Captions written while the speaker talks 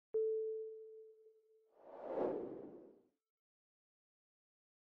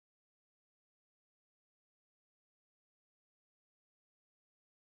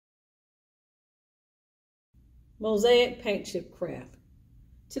Mosaic paint chip craft.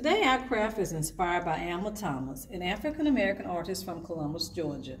 Today our craft is inspired by Alma Thomas, an African-American artist from Columbus,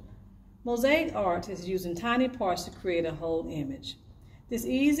 Georgia. Mosaic art is using tiny parts to create a whole image. This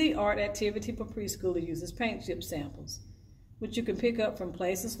easy art activity for preschoolers uses paint chip samples, which you can pick up from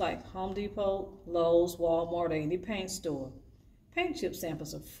places like Home Depot, Lowe's, Walmart, or any paint store. Paint chip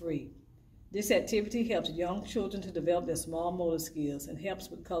samples are free. This activity helps young children to develop their small motor skills and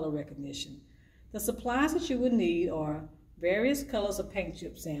helps with color recognition. The supplies that you would need are various colors of paint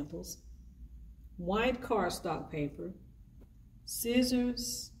chip samples, white cardstock paper,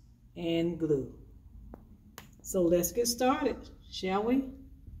 scissors, and glue. So let's get started, shall we?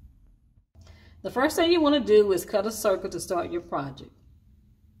 The first thing you want to do is cut a circle to start your project.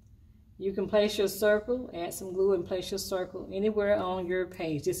 You can place your circle, add some glue, and place your circle anywhere on your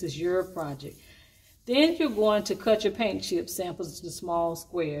page. This is your project. Then you're going to cut your paint chip samples into small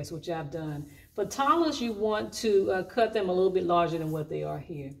squares, which I've done. For toddlers, you want to cut them a little bit larger than what they are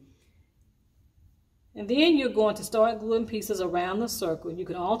here. And then you're going to start gluing pieces around the circle. You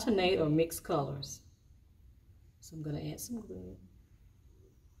can alternate or mix colors. So I'm going to add some glue.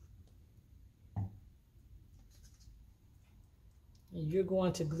 And you're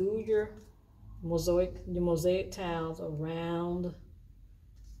going to glue your mosaic tiles around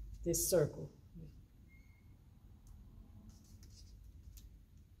this circle.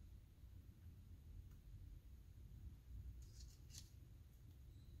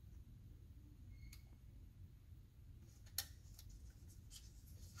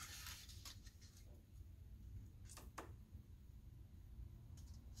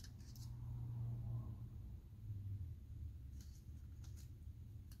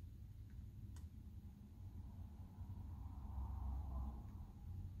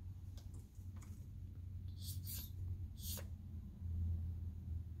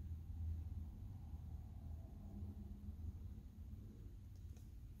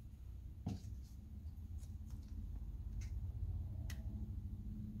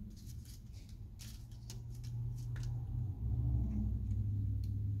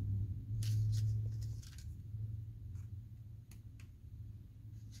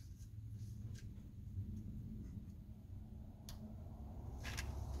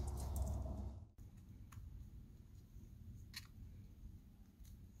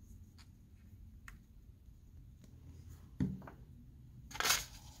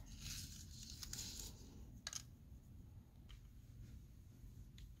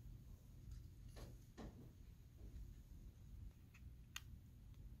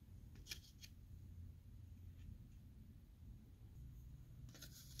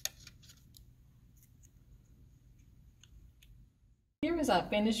 Here is our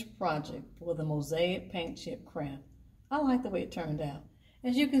finished project for the Mosaic paint chip craft. I like the way it turned out.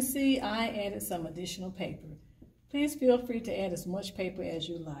 As you can see, I added some additional paper. Please feel free to add as much paper as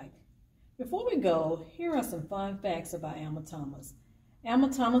you like. Before we go, here are some fun facts about Alma Thomas.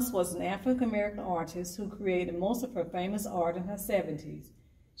 Alma Thomas was an African-American artist who created most of her famous art in her 70s.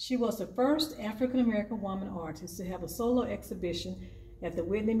 She was the first African-American woman artist to have a solo exhibition at the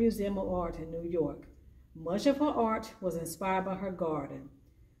Whitney Museum of Art in New York. Much of her art was inspired by her garden.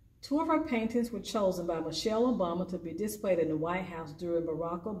 2 of her paintings were chosen by Michelle Obama to be displayed in the White House during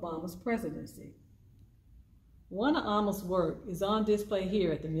Barack Obama's presidency. One of Alma's work is on display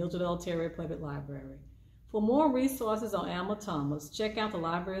here at the Mildred L. Terry Public Library. For more resources on Alma Thomas, check out the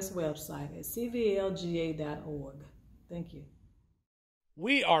library's website at cvlga.org. Thank you.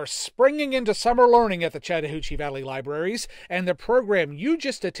 We are springing into summer learning at the Chattahoochee Valley Libraries, and the program you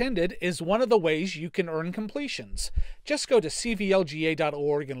just attended is one of the ways you can earn completions. Just go to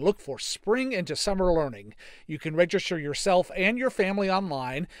cvlga.org and look for Spring into Summer Learning. You can register yourself and your family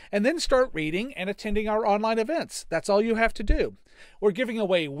online, and then start reading and attending our online events. That's all you have to do. We're giving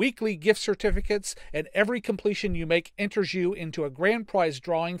away weekly gift certificates, and every completion you make enters you into a grand prize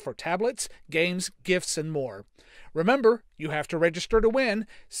drawing for tablets, games, gifts, and more. Remember, you have to register to win,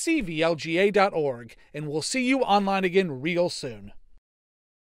 cvlga.org, and we'll see you online again real soon.